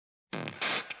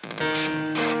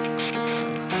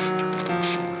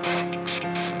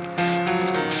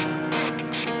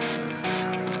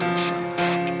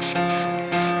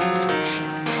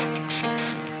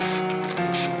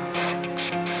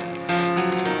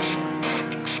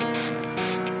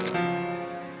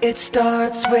It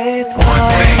starts with one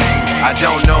thing, I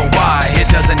don't know why.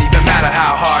 It doesn't even matter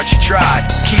how hard you try.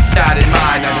 Keep that in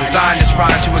mind. I designed this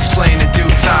rhyme to explain in due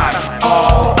time.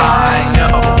 All I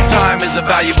know, time is a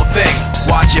valuable thing.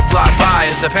 Watch it fly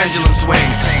by as the pendulum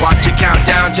swings. Watch it count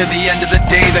down to the end of the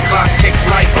day. The clock takes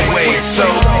life away. It's so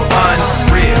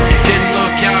unreal. Didn't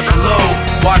look out below.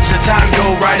 Watch the time go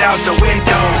right out the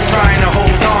window. Trying to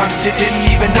hold on to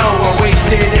didn't even know I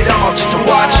wasted it all just to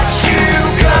watch you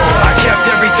go. I kept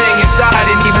everything inside,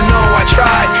 and even though I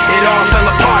tried, it all fell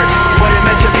apart. What it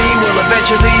meant to be will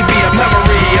eventually be a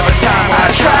memory of a time I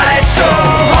tried so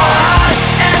hard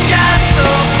and got so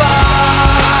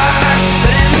far,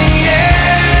 but in the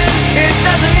end, it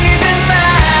doesn't even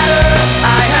matter.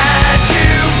 I had to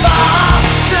fall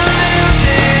to lose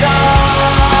it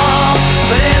all,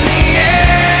 but in the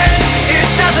end, it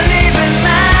doesn't even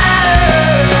matter.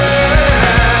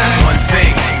 One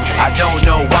thing, I don't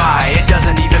know why. It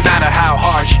doesn't even matter how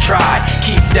hard you try.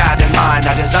 Keep that in mind.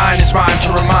 I designed this rhyme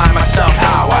to remind myself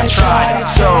how I tried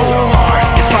so hard.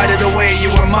 In spite of the way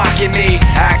you were mocking me,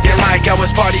 acting like I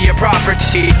was part of your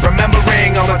property,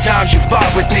 remembering all the times you fought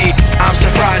with me, I'm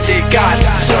surprised it got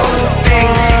so.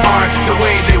 Things aren't the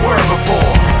way they were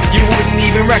before. You wouldn't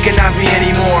even recognize me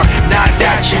anymore. Not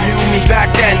that you knew me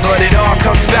back then, but it all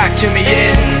comes back to me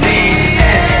in the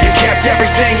end. You kept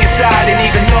everything inside, and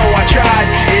even